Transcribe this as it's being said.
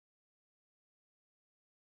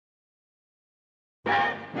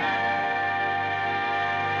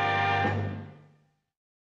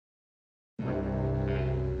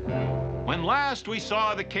last we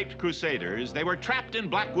saw the Caped Crusaders, they were trapped in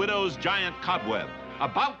Black Widow's giant cobweb,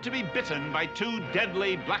 about to be bitten by 2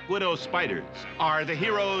 deadly Black Widow spiders. Are the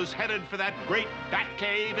heroes headed for that great bat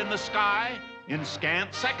cave in the sky? In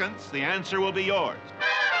scant seconds, the answer will be yours.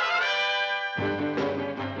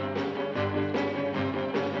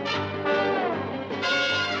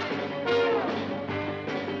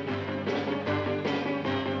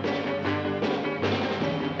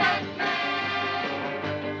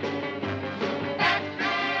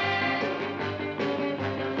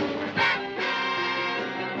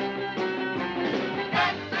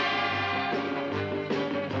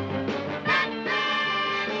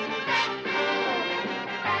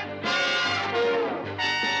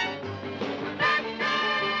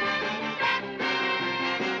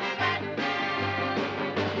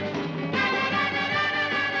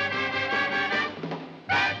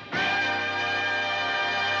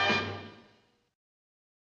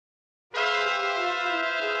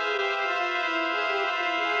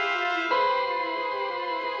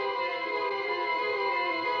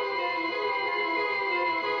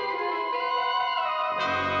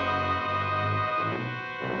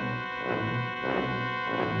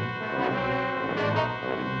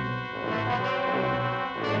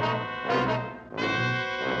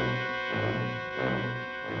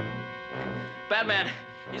 Batman,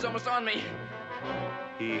 he's almost on me.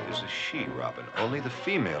 He is a she, Robin. Only the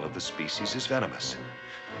female of the species is venomous.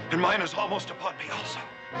 And mine is almost upon me also.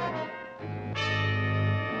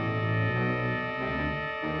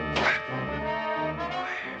 I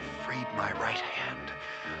freed my right hand.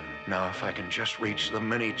 Now if I can just reach the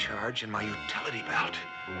mini charge in my utility belt.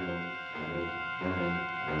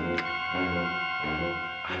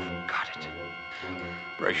 I've got it.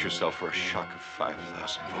 Brace yourself for a shock of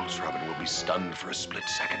 5,000 volts. Robin will be stunned for a split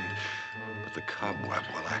second. But the cobweb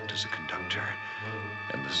will act as a conductor,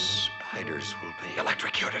 and the spiders will be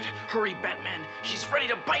electrocuted. Hurry, Batman. She's ready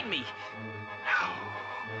to bite me. Now.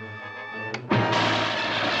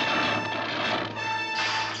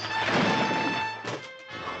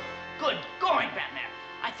 Good going, Batman.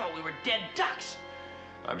 I thought we were dead ducks.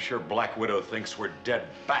 I'm sure Black Widow thinks we're dead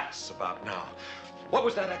bats about now. What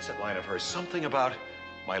was that exit line of hers? Something about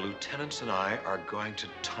my lieutenants and I are going to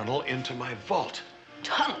tunnel into my vault.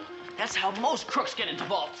 Tunnel? That's how most crooks get into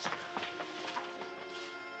vaults.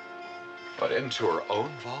 But into her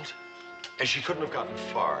own vault? And she couldn't have gotten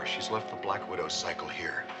far. She's left the Black Widow cycle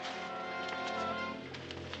here.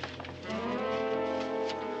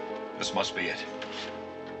 This must be it.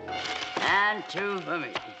 And 2 for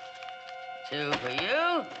me. 2 for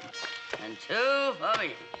you, and 2 for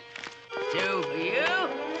me. 2 for you,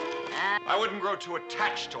 and... I wouldn't grow too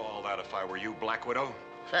attached to all that if I were you, Black Widow.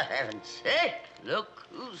 For heaven's sake, look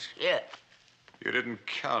who's here. You didn't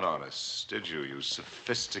count on us, did you, you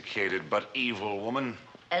sophisticated but evil woman?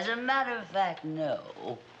 As a matter of fact, no.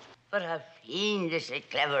 But how fiendishly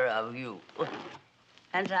clever of you.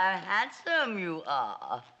 And how handsome you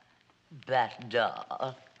are, Bat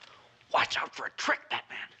doll. Watch out for a trick,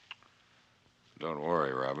 Batman. Don't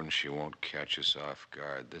worry, Robin. She won't catch us off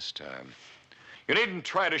guard this time. You needn't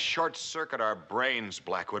try to short-circuit our brains,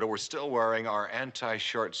 Black Widow. We're still wearing our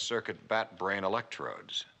anti-short-circuit bat brain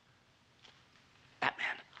electrodes.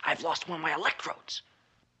 Batman, I've lost one of my electrodes.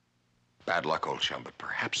 Bad luck, old chum, but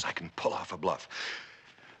perhaps I can pull off a bluff.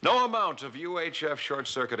 No amount of UHF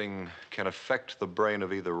short-circuiting can affect the brain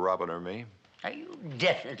of either Robin or me. Are you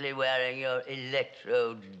definitely wearing your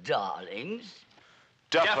electrode darlings?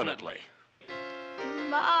 Definitely.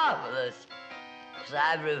 Marvelous. Because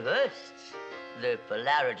I've reversed the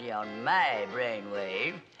polarity on my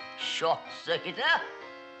brainwave short-circuiter.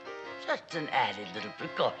 Just an added little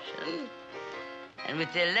precaution. And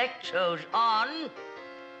with the electrodes on,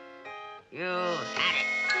 you've had it.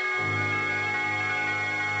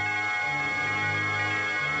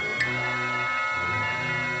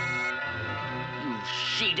 You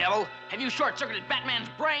she-devil! Have you short-circuited Batman's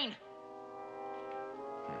brain?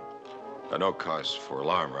 No cause for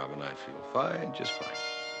alarm, Robin. I feel fine, just fine.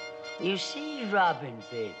 You see, Robin,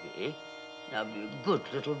 baby, now be a good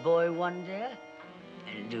little boy one day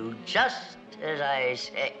and do just as I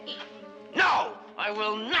say. No! I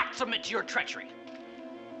will not submit to your treachery.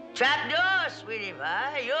 Trapdoor, sweetie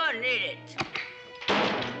pie, you'll need it.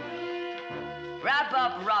 Wrap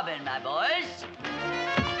up Robin, my boys.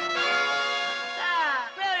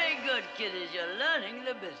 Very good, kiddies. You're learning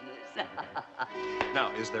the business.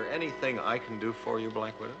 Now, is there anything I can do for you,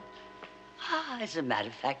 Black Widow? As a matter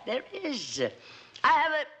of fact, there is. I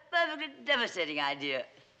have a perfectly devastating idea.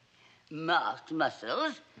 Marked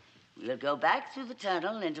muscles. We'll go back through the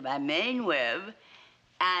tunnel into my main web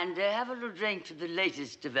And have a little drink to the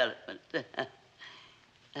latest development.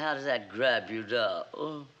 How does that grab you,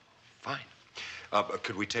 doll? Fine.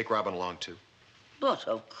 Could we take Robin along, too? But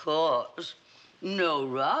of course. No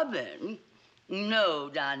Robin. No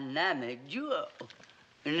dynamic duo.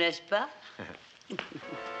 N'est-ce pas?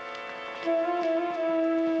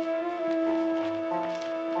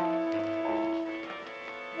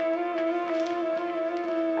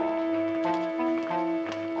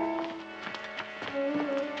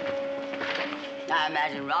 I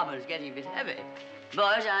imagine Robin's getting a bit heavy.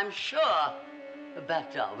 Boys, I'm sure the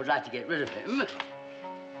bat doll would like to get rid of him.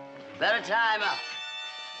 Better tie him up.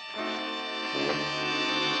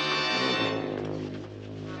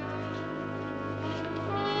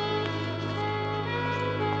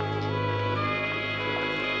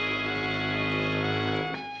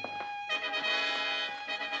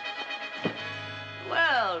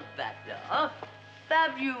 Well, bat doll,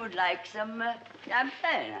 perhaps you would like some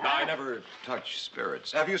champagne, huh? I never touch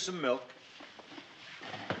spirits. Have you some milk?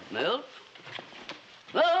 Milk?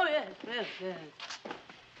 Oh, yes, yes, yes.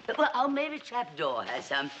 Well, oh, maybe Trapdoor has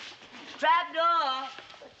some. Trapdoor!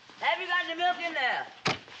 Have you got the milk in there?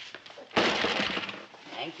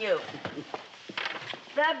 Thank you.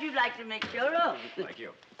 Perhaps you'd like to mix your own. Thank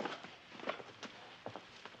you.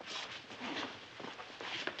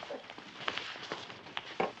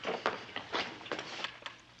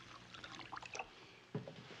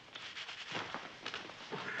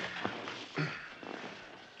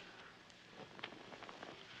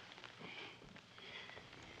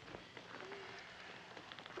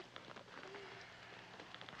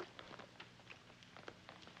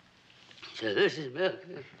 So this is milk.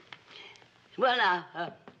 Well, now,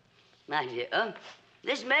 my dear,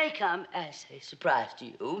 this may come as a surprise to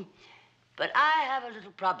you, but I have a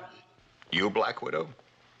little problem. You, Black Widow?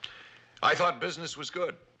 I thought business was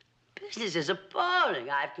good. Business is appalling.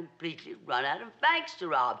 I've completely run out of banks to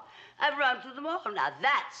rob. I've run through them all. Now,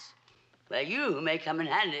 that's where you may come in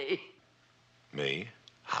handy. Me?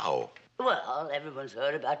 How? Well, everyone's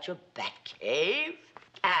heard about your bat cave,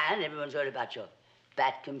 and everyone's heard about your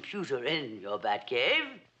bat computer in your bat cave.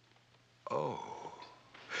 Oh.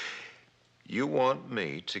 You want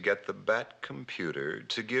me to get the bat computer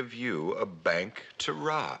to give you a bank to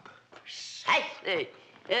rob? Precisely.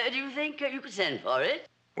 Do you think you could send for it?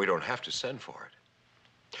 We don't have to send for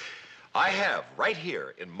it. I have right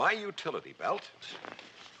here in my utility belt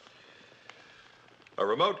a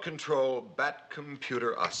remote control bat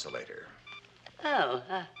computer oscillator. Oh,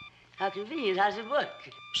 how convenient. How does it work?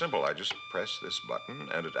 Simple. I just press this button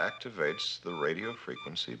and it activates the radio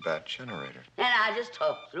frequency bat generator. And I just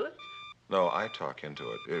talk through it? No, I talk into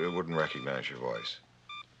it. It wouldn't recognize your voice.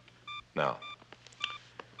 Now,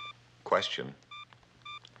 question.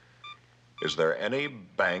 Is there any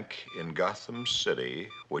bank in Gotham City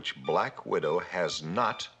which Black Widow has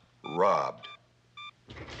not robbed?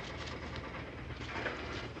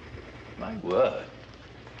 My word.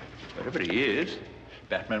 Wherever he is,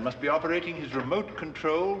 Batman must be operating his remote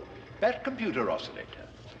control bat computer oscillator.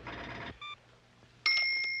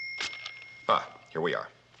 Ah, here we are.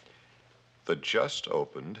 The just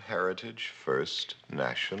opened Heritage First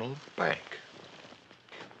National Bank.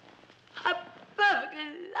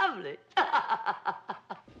 Lovely.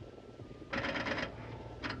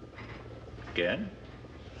 Again?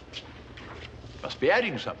 Must be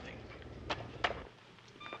adding something.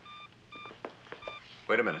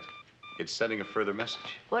 Wait a minute. It's sending a further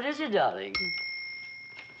message. What is it, darling?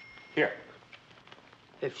 Here.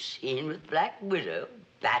 If seen with Black Widow,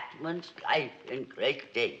 Batman's life in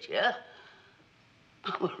great danger.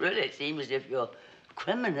 Oh, really, it seems as if your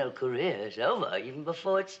criminal career is over even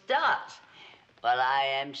before it starts. Well, I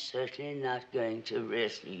am certainly not going to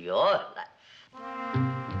risk your life.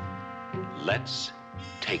 Let's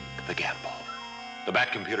take the gamble. The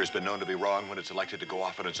bat computer's been known to be wrong when it's elected to go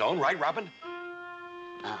off on its own, right, Robin?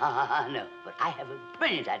 No, but I have a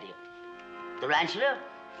brilliant idea. Tarantula,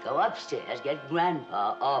 go upstairs, get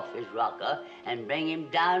Grandpa off his rocker, and bring him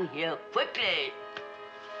down here quickly.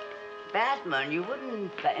 Batman, you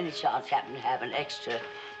wouldn't by any chance happen to have an extra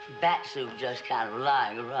bat suit just kind of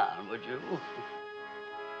lying around, would you?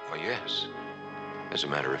 Oh, yes. As a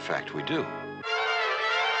matter of fact, we do.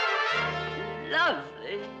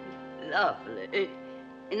 Lovely, lovely.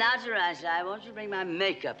 Now, Tarantula, I want you to bring my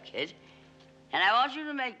makeup kit, and I want you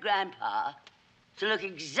to make Grandpa to look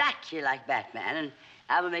exactly like Batman, and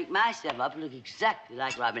I will make myself up look exactly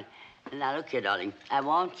like Robin. And now, look here, darling. I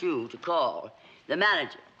want you to call the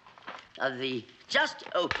manager of the just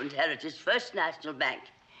opened Heritage First National Bank.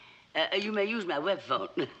 You may use my web phone.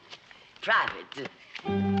 Private.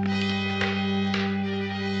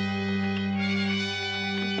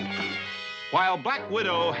 While Black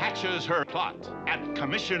Widow hatches her plot at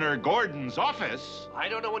Commissioner Gordon's office... I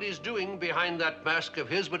don't know what he's doing behind that mask of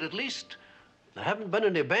his, but at least there haven't been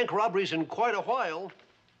any bank robberies in quite a while.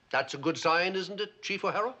 That's a good sign, isn't it, Chief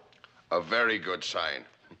O'Hara? A very good sign.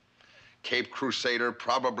 Cape Crusader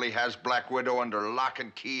probably has Black Widow under lock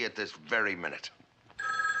and key at this very minute.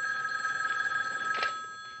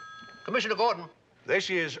 Commissioner Gordon. This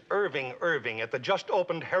is Irving at the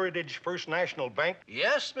just-opened Heritage First National Bank.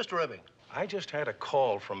 Yes, Mr. Irving. I just had a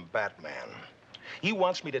call from Batman. He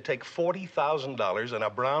wants me to take $40,000 in a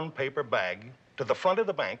brown paper bag to the front of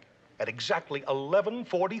the bank at exactly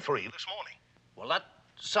 11:43 this morning. Well, that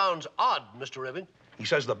sounds odd, Mr. Irving. He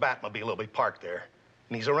says the Batmobile will be parked there,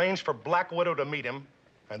 and he's arranged for Black Widow to meet him,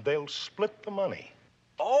 and they'll split the money.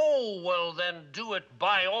 Oh, well, then do it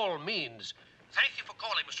by all means. Thank you for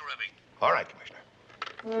calling, Mr. Irving. All right, Commissioner.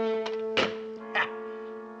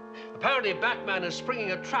 Apparently, Batman is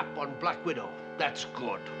springing a trap on Black Widow. That's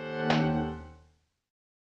good.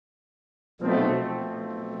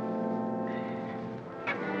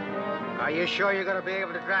 Are you sure you're going to be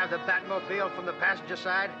able to drive the Batmobile from the passenger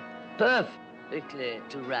side? Perfectly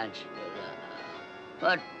to Rancho.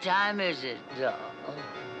 What time is it, doll?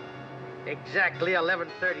 Exactly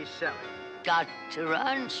 11:37. Got to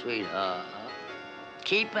run, sweetheart.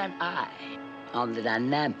 Keep an eye on the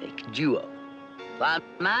dynamic duo, while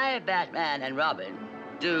my Batman and Robin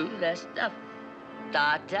do their stuff.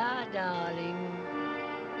 Ta-ta, darling.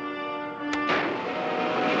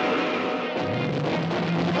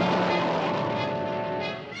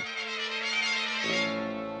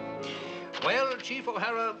 Well, Chief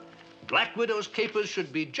O'Hara, Black Widow's capers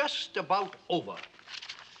should be just about over.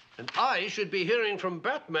 And I should be hearing from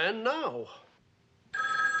Batman now.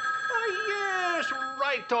 Yes,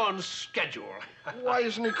 right on schedule. Why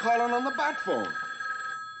isn't he calling on the bat phone?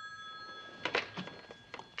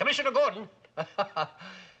 Commissioner Gordon.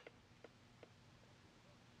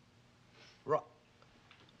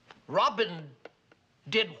 Robin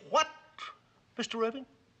did what, Mr. Irving?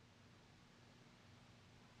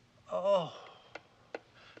 Oh,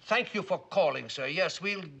 thank you for calling, sir. Yes,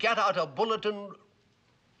 we'll get out a bulletin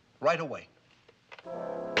right away.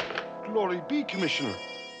 Glory be, Commissioner.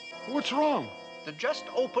 What's wrong? The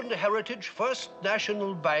just-opened Heritage First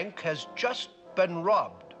National Bank has just been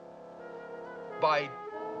robbed by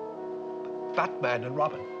Batman and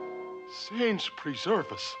Robin. Saints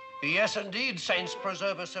preserve us. Yes, indeed, saints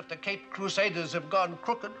preserve us if the Cape Crusaders have gone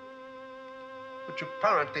crooked, which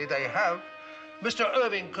apparently they have. Mr.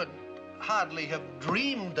 Irving could hardly have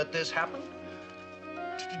dreamed that this happened.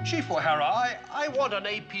 Chief O'Hara, I want an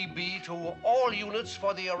APB to all units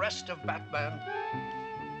for the arrest of Batman.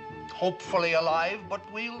 Hopefully alive, but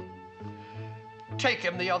we'll take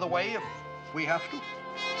him the other way if we have to.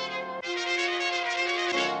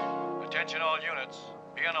 Attention all units.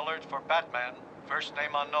 Be on alert for Batman, first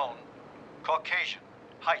name unknown, Caucasian,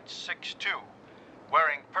 height 6'2",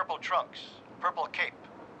 wearing purple trunks, purple cape,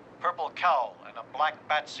 purple cowl, and a black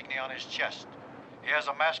bat insignia on his chest. He has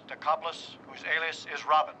a masked accomplice whose alias is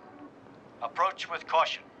Robin. Approach with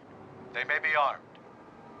caution. They may be armed.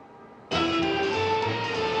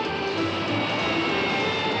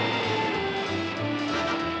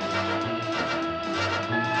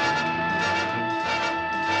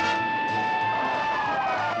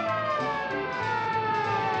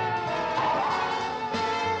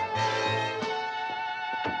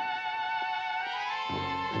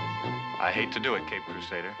 I hate to do it, Cape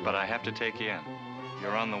Crusader, but I have to take you in.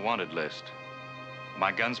 You're on the wanted list.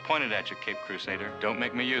 My gun's pointed at you, Cape Crusader. Don't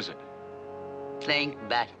make me use it. Think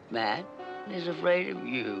Batman is afraid of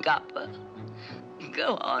you, copper.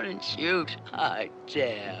 Go on and shoot, I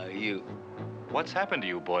tell you. What's happened to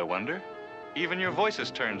you, Boy Wonder? Even your voice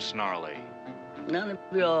has turned snarly. None of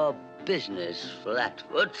your business,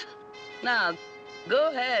 Flatfoot. Now, go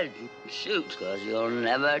ahead and shoot, because you'll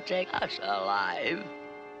never take us alive.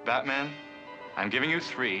 Batman, I'm giving you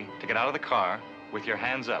 3 to get out of the car with your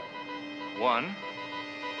hands up. 1,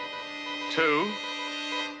 2, 3.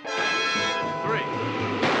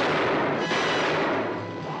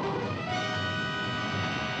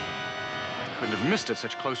 I couldn't have missed at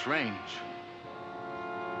such close range.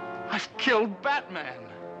 I've killed Batman.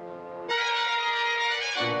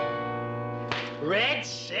 Red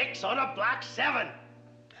 6 on a black 7.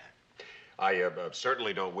 I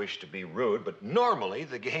certainly don't wish to be rude, but normally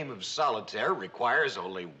the game of solitaire requires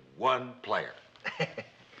only one player.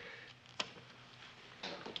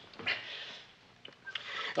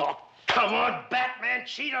 Oh, come on, Batman,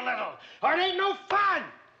 cheat a little, or it ain't no fun.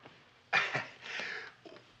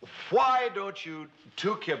 Why don't you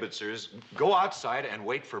 2 kibitzers go outside and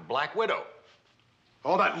wait for Black Widow?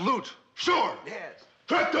 All that loot. Sure. Yes.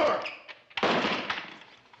 Trapdoor.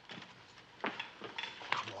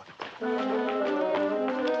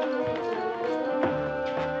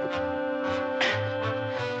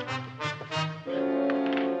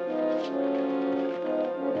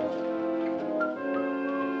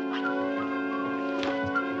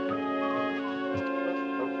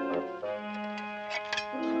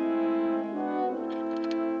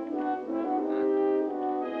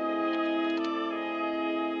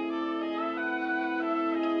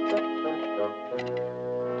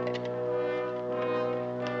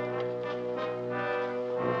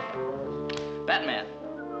 Batman.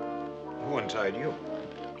 Who untied you?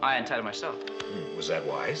 I untied myself. Was that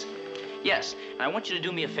wise? Yes, and I want you to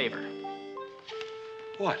do me a favor.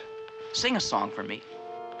 What? Sing a song for me.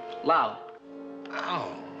 Loud.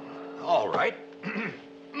 Oh, all right.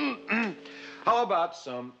 How about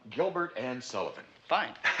some Gilbert and Sullivan?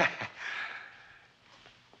 Fine.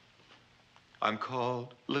 I'm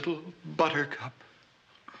called Little Buttercup.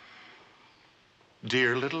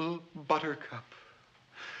 Dear Little Buttercup.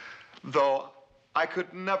 Though I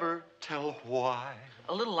could never tell why.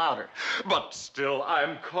 A little louder. But still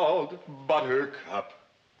I'm called Buttercup.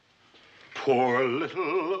 Poor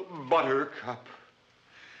little Buttercup.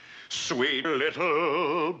 Sweet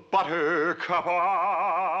little Buttercup.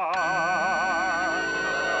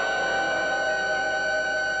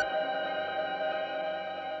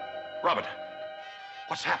 Robin,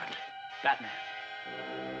 what's happened? Batman,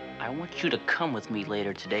 I want you to come with me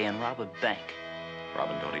later today and rob a bank.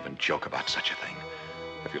 Robin, don't even joke about such a thing.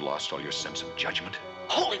 Have you lost all your sense of judgment?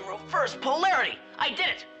 Holy reverse polarity! I did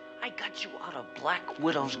it! I got you out of Black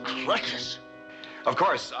Widow's clutches. Of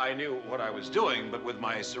course, I knew what I was doing, but with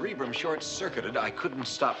my cerebrum short-circuited, I couldn't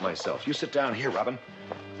stop myself. You sit down here, Robin.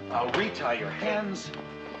 I'll retie your hands.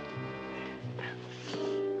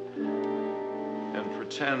 And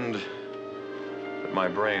pretend that my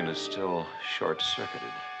brain is still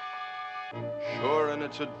short-circuited. Sure, and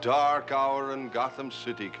it's a dark hour in Gotham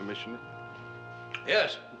City, Commissioner.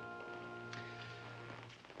 Yes.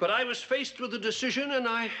 But I was faced with a decision, and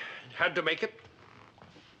I had to make it.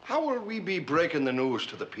 How will we be breaking the news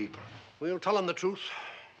to the people? We'll tell them the truth.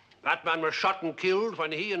 Batman was shot and killed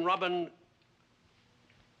when he and Robin...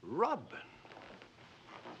 Robin?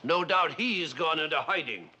 No doubt he's gone into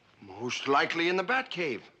hiding. Most likely in the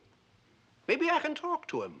Batcave. Maybe I can talk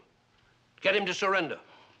to him. Get him to surrender.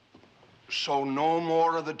 So no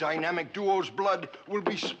more of the dynamic duo's blood will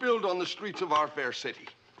be spilled on the streets of our fair city.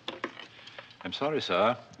 I'm sorry,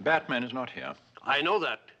 sir. Batman is not here. I know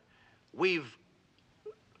that. We've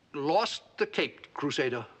lost the Caped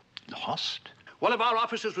Crusader. Lost? One of our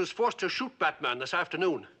officers was forced to shoot Batman this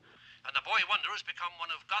afternoon. And the Boy Wonder has become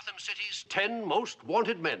one of Gotham City's 10 most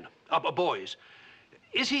wanted men. Boys.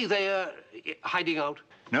 Is he there, hiding out?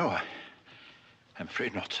 No, I'm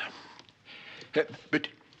afraid not, sir.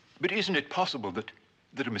 But isn't it possible that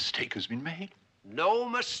a mistake has been made? No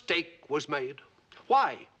mistake was made.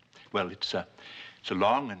 Why? Well, it's a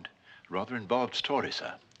long and rather involved story,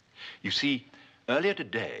 sir. You see, earlier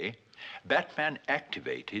today, Batman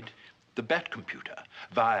activated the Batcomputer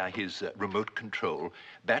via his remote control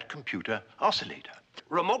Batcomputer oscillator.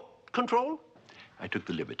 Remote control? I took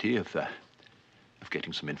the liberty of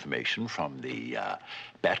getting some information from the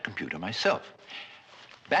Batcomputer myself.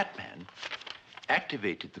 Batman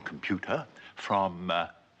activated the computer from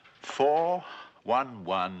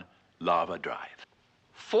 411 Lava Drive.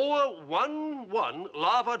 411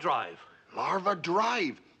 Lava Drive. Lava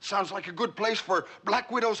Drive? Sounds like a good place for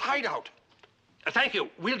Black Widow's hideout. Thank you.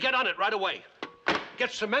 We'll get on it right away.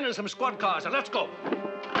 Get some men and some squad cars, and let's go.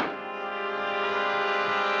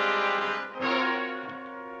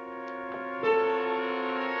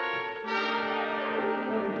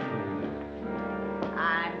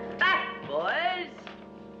 I'm back, boys.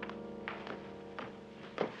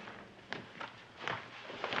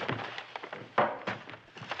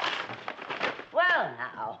 Well,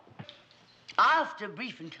 now, after a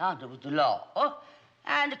brief encounter with the law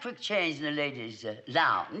and a quick change in the ladies'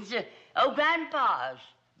 lounge, Grandpa's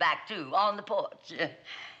back, too, on the porch.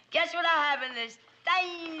 Guess what I have in this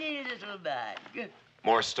tiny little bag?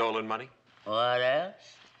 More stolen money? What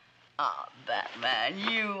else? Ah, Batman,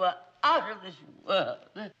 you were out of this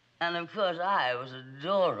world. And, of course, I was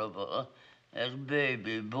adorable as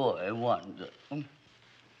Baby Boy Wonder.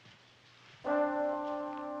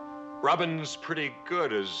 Robin's pretty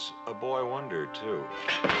good as a boy wonder, too.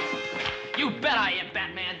 You bet I am,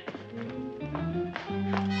 Batman.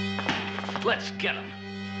 Let's get him.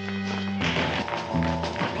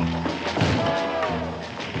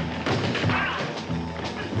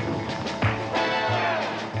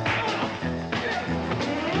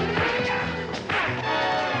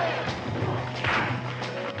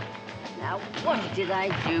 I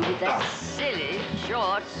do with that silly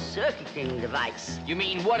short-circuiting device? You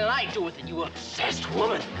mean, what did I do with it, you obsessed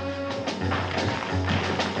woman?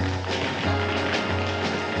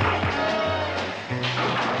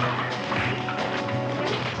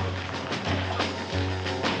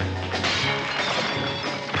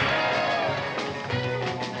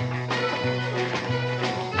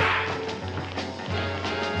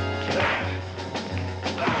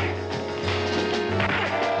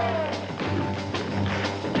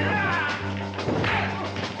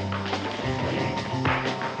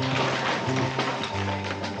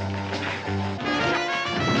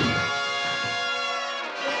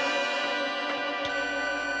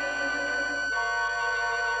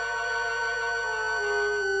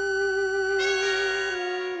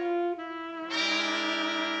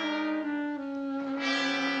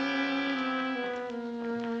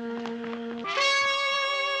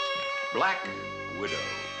 Black Widow.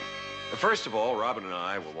 First of all, Robin and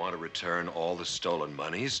I will want to return all the stolen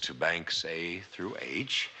monies to banks A through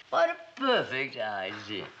H. What a perfect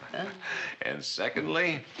idea. Huh? And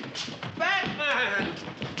secondly, Batman!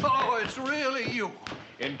 Oh, it's really you.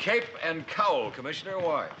 in cape and cowl, Commissioner,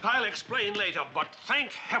 why? I'll explain later, but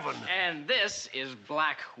thank heaven. And this is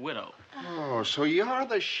Black Widow. Oh, so you're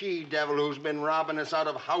the she-devil who's been robbing us out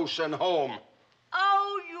of house and home.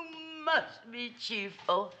 Oh, you must be Chief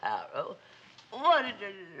O'Hara. What a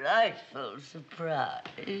delightful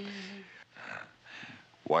surprise.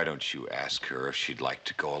 Why don't you ask her if she'd like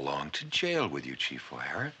to go along to jail with you, Chief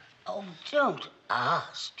O'Hara? Oh, don't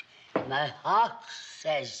ask. My heart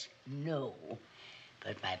says no,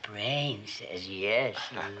 but my brain says yes,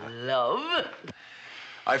 love.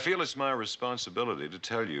 I feel it's my responsibility to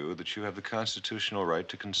tell you that you have the constitutional right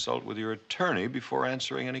to consult with your attorney before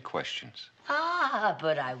answering any questions. Ah,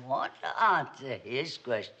 but I want to answer his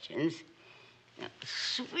questions.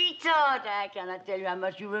 Sweetheart, I cannot tell you how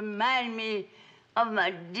much you remind me of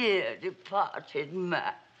my dear departed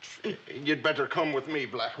Max. You'd better come with me,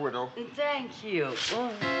 Black Widow. Thank you.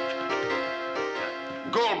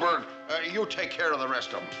 Goldberg, you take care of the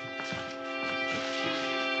rest of them.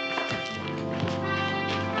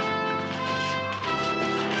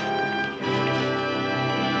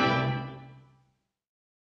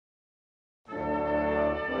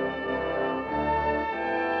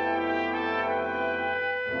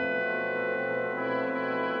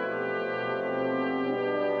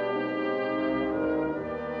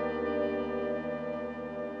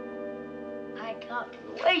 I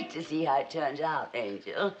can't wait to see how it turns out,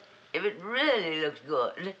 Angel. If it really looks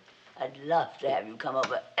good, I'd love to have you come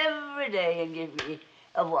over every day and give me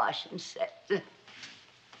a wash and set.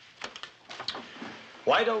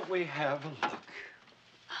 Why don't we have a look?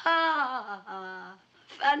 Ah,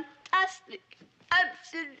 fantastic.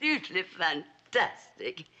 Absolutely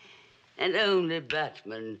fantastic. And only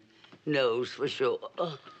Batman knows for sure.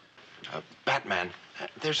 Batman,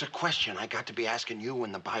 there's a question I got to be asking you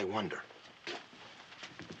and the Bywonder.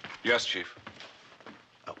 Yes, Chief.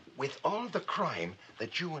 With all the crime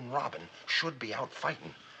that you and Robin should be out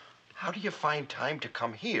fighting, how do you find time to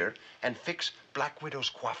come here and fix Black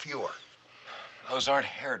Widow's coiffure? Those aren't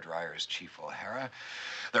hair dryers, Chief O'Hara.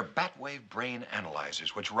 They're Batwave brain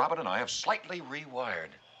analyzers, which Robin and I have slightly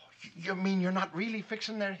rewired. You mean you're not really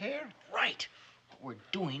fixing their hair? Right. What we're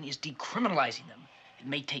doing is decriminalizing them. It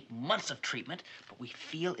may take months of treatment, but we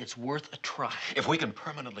feel it's worth a try. If we can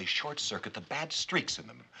permanently short-circuit the bad streaks in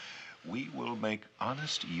them, we will make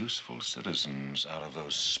honest, useful citizens out of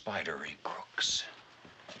those spidery crooks.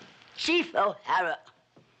 Chief O'Hara,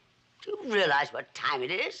 do you realize what time it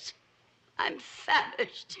is? I'm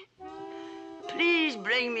famished. Please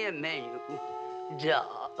bring me a menu,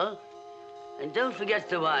 doll. And don't forget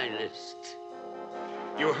the wine list.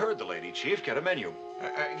 You heard the lady, Chief. Get a menu.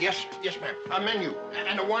 Yes, ma'am. A menu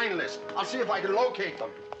and a wine list. I'll see if I can locate them.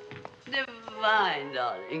 Divine,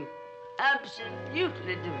 darling.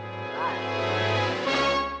 Absolutely divine.